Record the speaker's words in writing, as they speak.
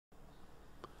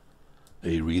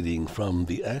A reading from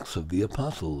the Acts of the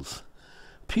Apostles.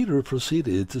 Peter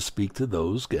proceeded to speak to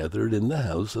those gathered in the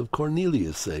house of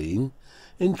Cornelius, saying,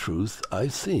 "In truth I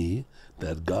see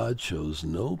that God shows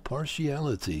no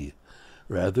partiality.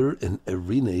 Rather, in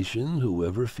every nation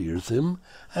whoever fears him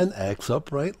and acts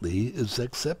uprightly is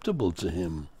acceptable to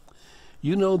him.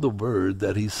 You know the word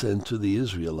that he sent to the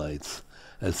Israelites,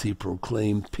 as he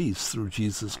proclaimed peace through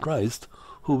Jesus Christ,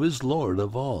 who is Lord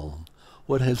of all.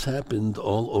 What has happened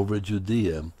all over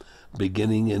Judea,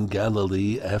 beginning in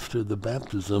Galilee after the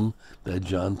baptism that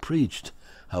John preached,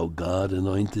 how God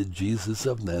anointed Jesus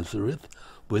of Nazareth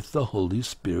with the Holy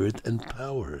Spirit and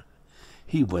power.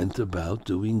 He went about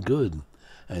doing good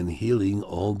and healing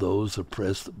all those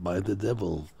oppressed by the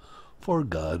devil, for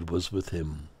God was with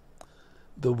him."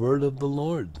 The word of the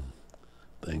Lord.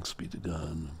 Thanks be to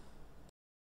God.